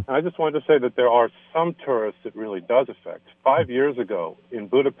 Mm-hmm. And I just wanted to say that there are some tourists it really does affect. 5 years ago in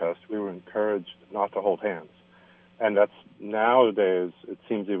Budapest, we were encouraged not to hold hands. And that's nowadays, it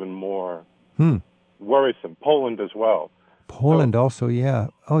seems even more worrisome. Poland as well. Poland also, yeah.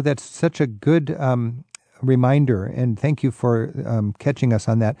 Oh, that's such a good reminder, and thank you for catching us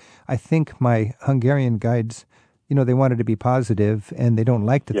on that. I think my Hungarian guides, they wanted to be positive, and they don't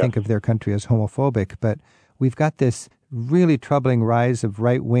like to think of their country as homophobic, but we've got this really troubling rise of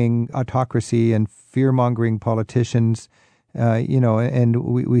right-wing autocracy and fear-mongering politicians, and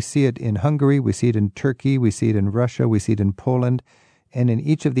we see it in Hungary, we see it in Turkey, we see it in Russia, we see it in Poland, and in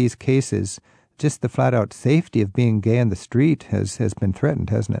each of these cases, just the flat-out safety of being gay on the street has been threatened,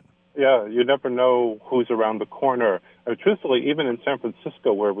 hasn't it? Yeah, you never know who's around the corner. Truthfully, even in San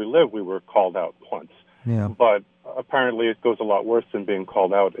Francisco where we live, we were called out once. Yeah. But apparently it goes a lot worse than being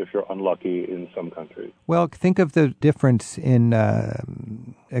called out if you're unlucky in some countries. Well, think of the difference in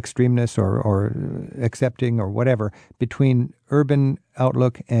extremeness or accepting or whatever between urban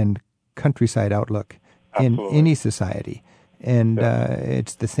outlook and countryside outlook in any society. And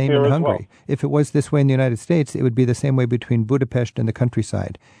it's the same in Hungary. Well. If it was this way in the United States, it would be the same way between Budapest and the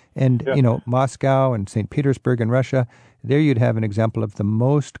countryside. And, Moscow and St. Petersburg in Russia, there you'd have an example of the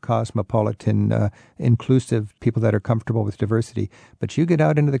most cosmopolitan, inclusive people that are comfortable with diversity. But you get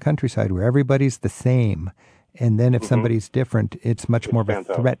out into the countryside where everybody's the same, And then if somebody's different, it's much more of a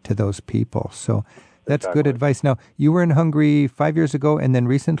threat to those people. So that's good advice. Now, you were in Hungary 5 years ago and then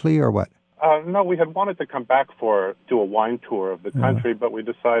recently, or what? No, we had wanted to come back do a wine tour of the country, but we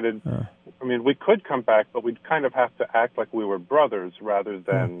decided, we could come back, but we'd kind of have to act like we were brothers rather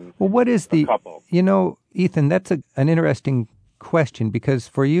than well, what is a couple. Ethan, that's an interesting question, because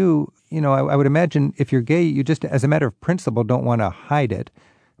for you, I would imagine if you're gay, you just, as a matter of principle, don't want to hide it.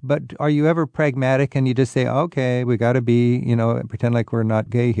 But are you ever pragmatic and you just say, okay, we got to be, pretend like we're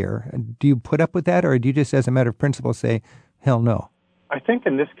not gay here? Do you put up with that, or do you just, as a matter of principle, say, hell no? I think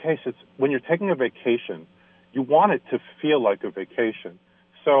in this case, it's when you're taking a vacation, you want it to feel like a vacation.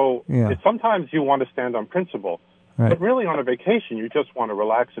 So sometimes you want to stand on principle. Right. But really on a vacation, you just want to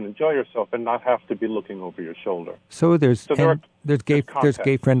relax and enjoy yourself and not have to be looking over your shoulder. So there's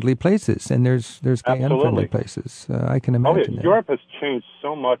gay-friendly places, and there's gay unfriendly places. I can imagine that. Europe has changed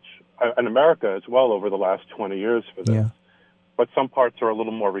so much, and America as well, over the last 20 years for this. Yeah. But some parts are a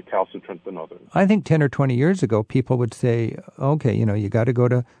little more recalcitrant than others. I think 10 or 20 years ago, people would say, okay, you got to go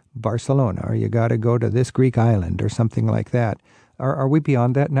to Barcelona, or you got to go to this Greek island, or something like that. Are we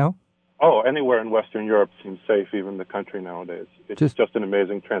beyond that now? Oh, anywhere in Western Europe seems safe, even the country nowadays. It's just an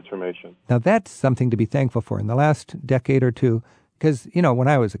amazing transformation. Now, that's something to be thankful for in the last decade or two, because, when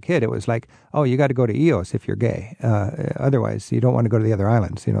I was a kid, it was like, oh, you got to go to Ios if you're gay. Otherwise, you don't want to go to the other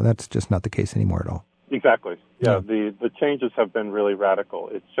islands. That's just not the case anymore at all. Exactly. Yeah, the changes have been really radical.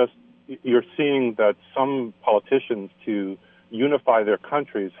 It's just, you're seeing that some politicians, to unify their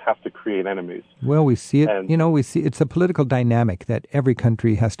countries, have to create enemies. Well, we see it, it's a political dynamic that every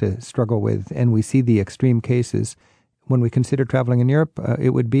country has to struggle with, and we see the extreme cases. When we consider traveling in Europe, it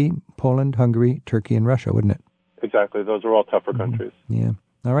would be Poland, Hungary, Turkey, and Russia, wouldn't it? Exactly. Those are all tougher countries. Yeah.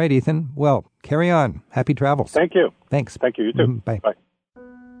 All right, Ethan. Well, carry on. Happy travels. Thank you. Thanks. Thank you. You too. Bye. Bye.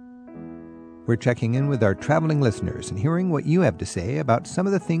 We're checking in with our traveling listeners and hearing what you have to say about some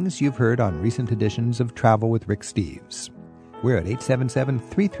of the things you've heard on recent editions of Travel with Rick Steves. We're at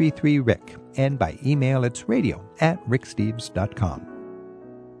 877-333-RICK, and by email it's radio@ricksteves.com.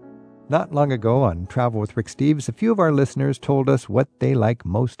 Not long ago on Travel with Rick Steves, a few of our listeners told us what they like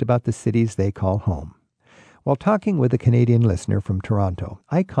most about the cities they call home. While talking with a Canadian listener from Toronto,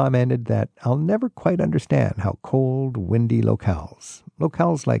 I commented that I'll never quite understand how cold, windy locales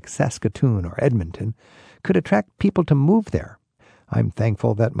like Saskatoon or Edmonton, could attract people to move there. I'm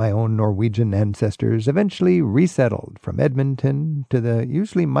thankful that my own Norwegian ancestors eventually resettled from Edmonton to the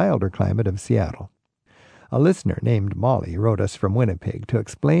usually milder climate of Seattle. A listener named Molly wrote us from Winnipeg to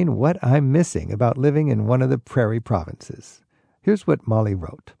explain what I'm missing about living in one of the prairie provinces. Here's what Molly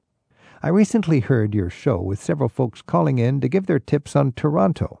wrote. I recently heard your show with several folks calling in to give their tips on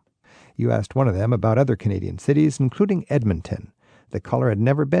Toronto. You asked one of them about other Canadian cities, including Edmonton. The caller had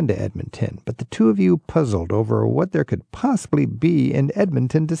never been to Edmonton, but the two of you puzzled over what there could possibly be in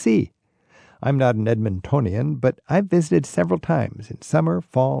Edmonton to see. I'm not an Edmontonian, but I've visited several times in summer,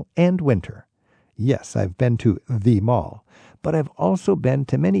 fall, and winter. Yes, I've been to the mall, but I've also been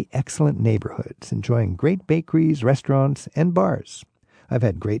to many excellent neighborhoods, enjoying great bakeries, restaurants, and bars. I've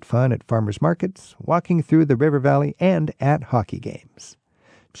had great fun at farmers markets, walking through the river valley, and at hockey games.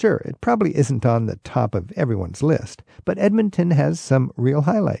 Sure, it probably isn't on the top of everyone's list, but Edmonton has some real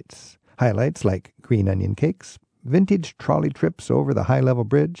highlights. Highlights like green onion cakes, vintage trolley trips over the high-level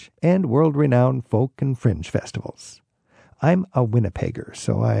bridge, and world-renowned folk and fringe festivals. I'm a Winnipegger,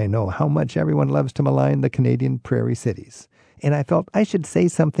 so I know how much everyone loves to malign the Canadian prairie cities, and I felt I should say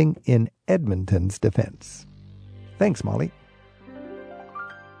something in Edmonton's defense. Thanks, Molly.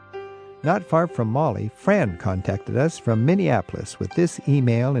 Not far from Molly, Fran contacted us from Minneapolis with this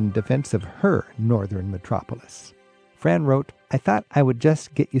email in defense of her northern metropolis. Fran wrote, I thought I would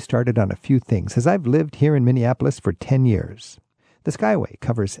just get you started on a few things, as I've lived here in Minneapolis for 10 years. The Skyway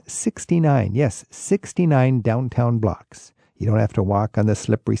covers 69 downtown blocks. You don't have to walk on the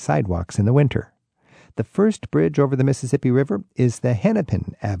slippery sidewalks in the winter. The first bridge over the Mississippi River is the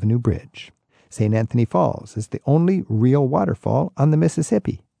Hennepin Avenue Bridge. St. Anthony Falls is the only real waterfall on the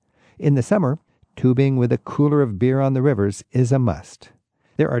Mississippi. In the summer, tubing with a cooler of beer on the rivers is a must.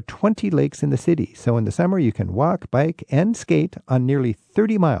 There are 20 lakes in the city, so in the summer you can walk, bike, and skate on nearly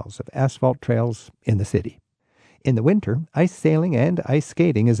 30 miles of asphalt trails in the city. In the winter, ice sailing and ice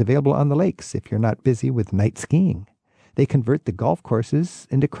skating is available on the lakes if you're not busy with night skiing. They convert the golf courses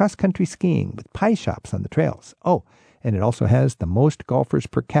into cross-country skiing with pie shops on the trails. Oh, and it also has the most golfers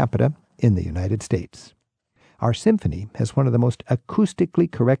per capita in the United States. Our Symphony has one of the most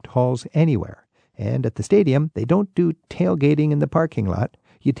acoustically correct halls anywhere, and at the stadium, they don't do tailgating in the parking lot.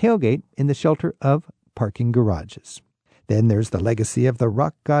 You tailgate in the shelter of parking garages. Then there's the legacy of the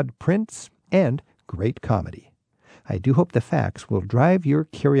rock god Prince and great comedy. I do hope the facts will drive your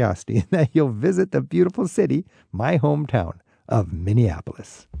curiosity and that you'll visit the beautiful city, my hometown of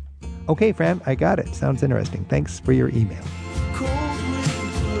Minneapolis. Okay, Fran, I got it. Sounds interesting. Thanks for your email.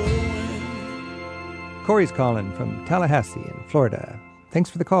 Corey's calling from Tallahassee in Florida. Thanks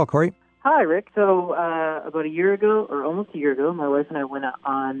for the call, Corey. Hi, Rick. So about a year ago, or almost a year ago, my wife and I went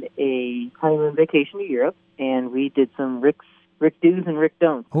on a honeymoon vacation to Europe, and we did some Rick do's and Rick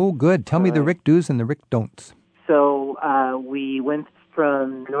don'ts. Oh, good. Tell me the Rick do's and the Rick don'ts. So we went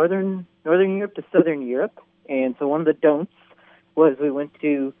from northern Europe to southern Europe, and so one of the don'ts was we went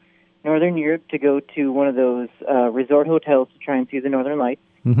to northern Europe to go to one of those resort hotels to try and see the Northern Lights.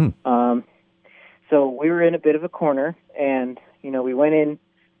 Mm-hmm. So we were in a bit of a corner, and we went in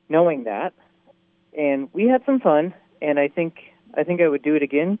knowing that, and we had some fun. And I think I would do it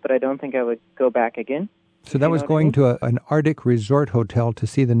again, but I don't think I would go back again. So that was going to an Arctic resort hotel to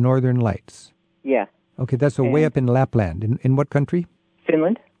see the Northern Lights. Yeah. Okay, that's way up in Lapland. In what country?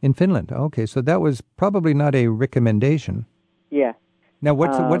 Finland. In Finland. Okay, so that was probably not a recommendation. Yeah. Now,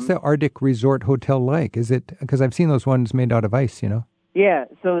 what's the Arctic resort hotel like? Is it, because I've seen those ones made out of ice, Yeah.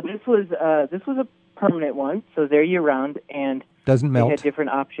 So this was a permanent one, so they're year round, and doesn't melt. They had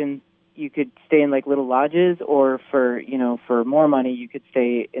different options. You could stay in like little lodges, or for more money, you could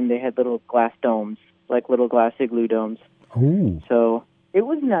stay in. They had little glass domes, like little glass igloo domes. Ooh. So it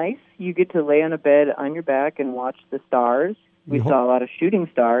was nice. You get to lay on a bed on your back and watch the stars. We saw a lot of shooting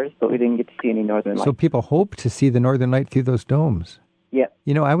stars, but we didn't get to see any northern lights. So people hope to see the Northern Light through those domes. Yeah.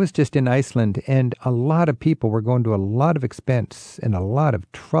 I was just in Iceland, and a lot of people were going to a lot of expense and a lot of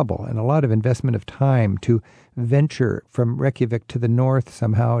trouble and a lot of investment of time to venture from Reykjavik to the north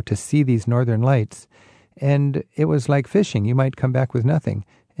somehow to see these Northern Lights. And it was like fishing. You might come back with nothing.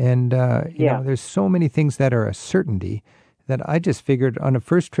 And, there's so many things that are a certainty that I just figured on a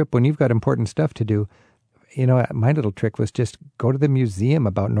first trip when you've got important stuff to do, my little trick was just go to the museum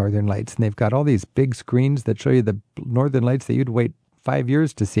about Northern Lights. And they've got all these big screens that show you the Northern Lights that you'd wait 5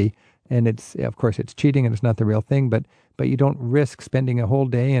 years to see. And of course, it's cheating and it's not the real thing, but you don't risk spending a whole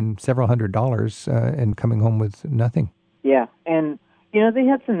day and several $100s and coming home with nothing. Yeah. And, they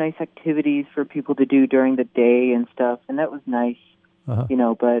had some nice activities for people to do during the day and stuff, and that was nice. Uh-huh.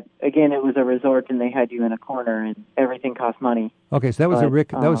 But again, it was a resort and they had you in a corner and everything cost money. Okay, so that was a Rick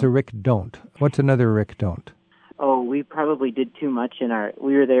don't. What's another Rick don't? Oh, we probably did too much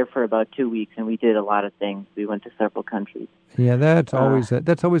we were there for about 2 weeks and we did a lot of things. We went to several countries. Yeah, that's always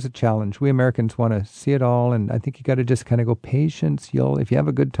a challenge. We Americans want to see it all, and I think you got to just kind of go patience. If you have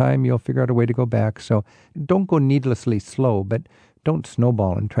a good time, you'll figure out a way to go back. So don't go needlessly slow, but don't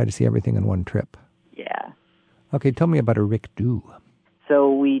snowball and try to see everything in one trip. Yeah. Okay, tell me about a Rick do.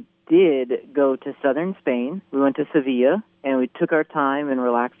 So we did go to southern Spain. We went to Sevilla, and we took our time and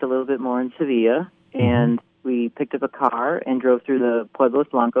relaxed a little bit more in Sevilla, and we picked up a car and drove through the Pueblos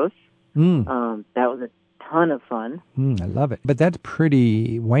Blancos. That was a ton of fun. I love it. But that's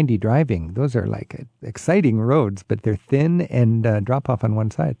pretty windy driving. Those are like exciting roads, but they're thin and drop off on one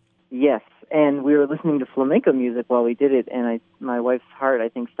side. Yes, and we were listening to flamenco music while we did it, and my wife's heart, I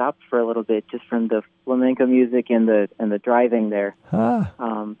think, stopped for a little bit just from the flamenco music and the driving there.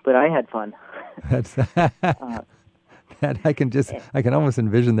 But I had fun. That's that I can almost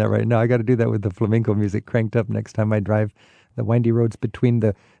envision that right now. I got to do that with the flamenco music cranked up next time I drive the windy roads between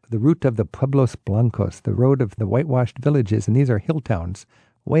the route of the Pueblos Blancos, the road of the whitewashed villages, and these are hill towns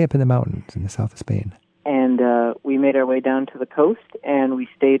way up in the mountains in the south of Spain. And we made our way down to the coast, and we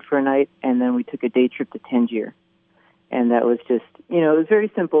stayed for a night, and then we took a day trip to Tangier. And that was just, it was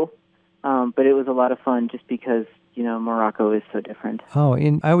very simple, but it was a lot of fun just because, Morocco is so different. Oh,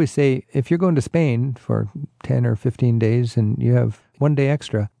 and I always say, if you're going to Spain for 10 or 15 days and you have one day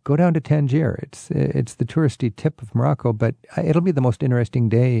extra, go down to Tangier. It's the touristy tip of Morocco, but it'll be the most interesting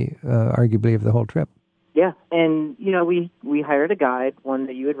day, arguably, of the whole trip. Yeah, and, we hired a guide, one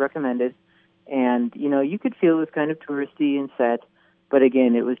that you had recommended, and, you could feel it was kind of touristy and set, but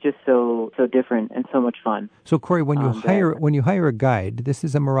again, it was just so different and so much fun. So, Corey, when you hire a guide, this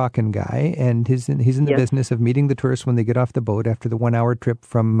is a Moroccan guy, and he's in the business of meeting the tourists when they get off the boat after the 1 hour trip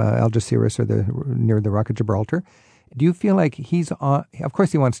from Algeciras or near the Rock of Gibraltar. Do you feel like he's on? Of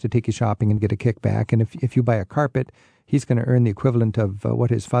course, he wants to take you shopping and get a kickback, and if you buy a carpet, he's going to earn the equivalent of what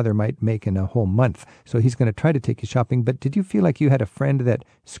his father might make in a whole month. So he's going to try to take you shopping. But did you feel like you had a friend that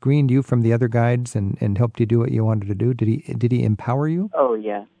screened you from the other guides and helped you do what you wanted to do? Did he empower you? Oh,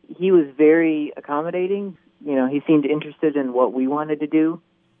 yeah. He was very accommodating. He seemed interested in what we wanted to do.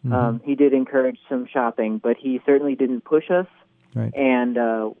 He did encourage some shopping, but he certainly didn't push us. Right. And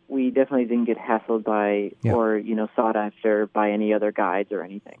we definitely didn't get hassled by or, sought after by any other guides or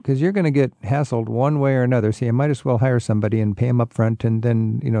anything. Because you're going to get hassled one way or another, so you might as well hire somebody and pay them up front, and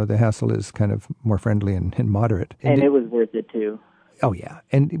then, the hassle is kind of more friendly and moderate. And it was worth it, too. Oh, yeah.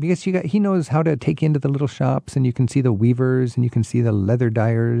 And because he knows how to take you into the little shops, and you can see the weavers, and you can see the leather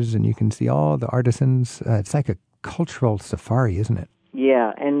dyers, and you can see all the artisans. It's like a cultural safari, isn't it?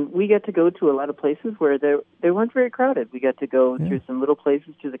 Yeah, and we got to go to a lot of places where they weren't very crowded. We got to go through some little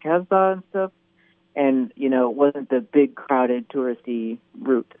places to the Casbah and stuff, and, it wasn't the big, crowded, touristy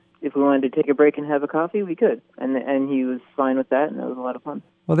route. If we wanted to take a break and have a coffee, we could. And he was fine with that, and it was a lot of fun.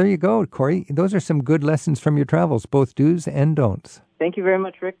 Well, there you go, Corey. Those are some good lessons from your travels, both do's and don'ts. Thank you very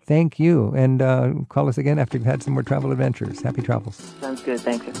much, Rick. Thank you. And call us again after you've had some more travel adventures. Happy travels. Sounds good.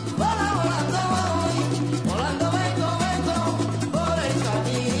 Thanks.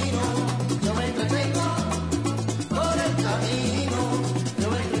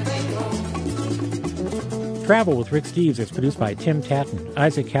 Travel with Rick Steves is produced by Tim Tatton,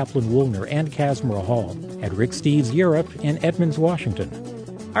 Isaac Kaplan-Woolner, and Casmara Hall at Rick Steves Europe in Edmonds, Washington.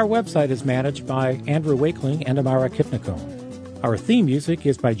 Our website is managed by Andrew Wakeling and Amara Kipnikone. Our theme music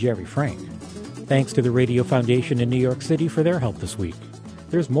is by Jerry Frank. Thanks to the Radio Foundation in New York City for their help this week.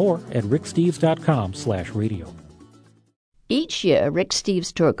 There's more at ricksteves.com/radio. Each year, Rick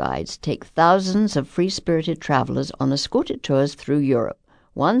Steves tour guides take thousands of free-spirited travelers on escorted tours through Europe,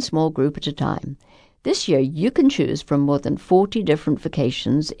 one small group at a time. This year, you can choose from more than 40 different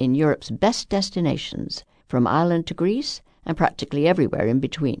vacations in Europe's best destinations, from Ireland to Greece and practically everywhere in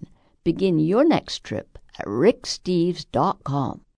between. Begin your next trip at ricksteves.com.